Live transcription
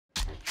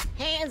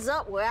hands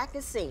up where I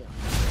can see them.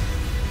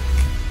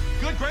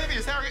 Good gravy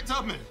is Harriet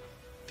Tubman.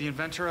 The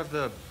inventor of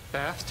the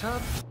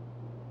bathtub?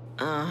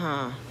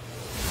 Uh-huh.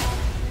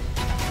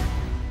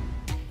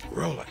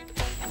 Roll it.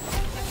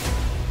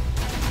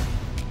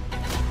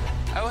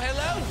 Oh,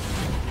 hello.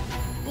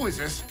 Who is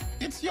this?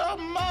 It's your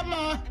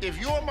mama. If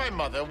you're my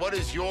mother, what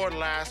is your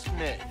last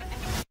name?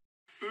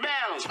 Mel.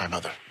 It's my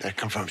mother. That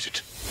confirms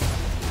it.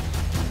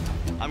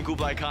 I'm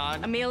Kublai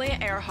Khan. Amelia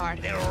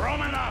Earhart. They're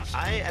Romanovs.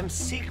 I am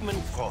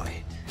Sigmund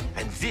Freud,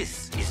 and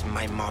this is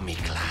my mommy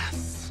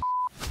class.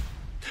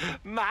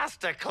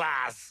 Master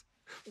class.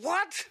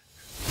 What?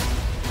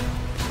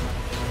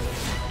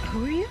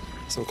 Who are you?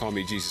 Some call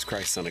me Jesus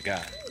Christ, Son of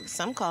God.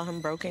 Some call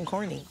him broken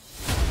corny.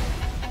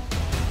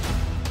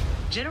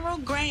 General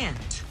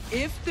Grant.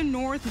 If the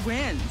North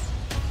wins,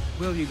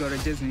 will you go to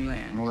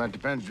Disneyland? Well, that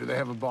depends. Do they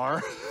have a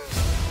bar?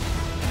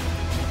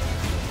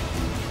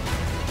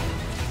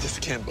 I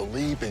just can't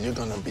believe that you're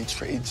gonna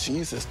betray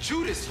Jesus.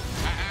 Judas!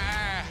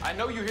 I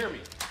know you hear me.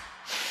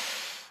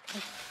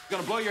 I'm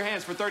gonna blow your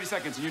hands for 30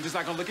 seconds and you're just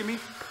not gonna look at me?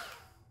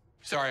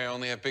 Sorry, I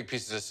only have big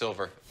pieces of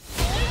silver.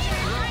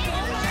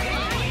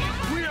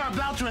 We are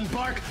about to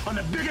embark on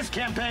the biggest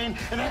campaign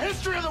in the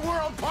history of the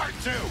world, Part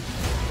 2.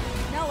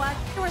 Noah,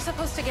 you were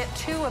supposed to get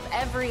 2 of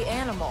every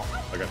animal.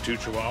 I got 2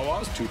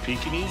 chihuahuas, 2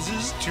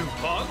 Pekingeses, 2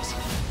 pugs.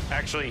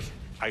 Actually,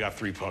 I got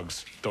 3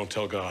 pugs. Don't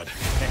tell God.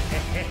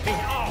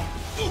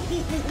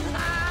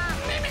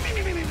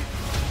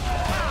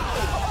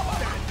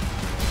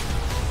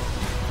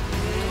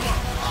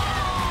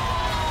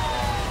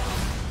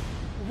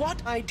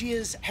 What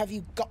ideas have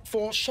you got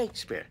for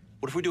Shakespeare?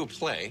 What if we do a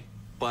play,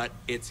 but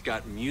it's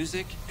got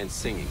music and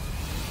singing?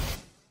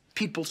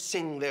 People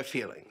sing their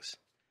feelings.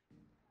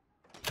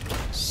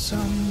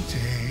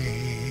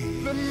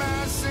 Someday the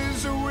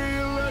masses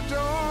will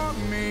adore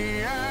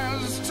me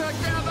as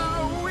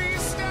together we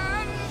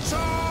stand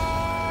tall.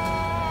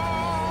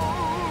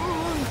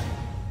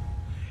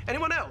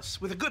 Anyone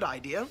else with a good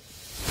idea?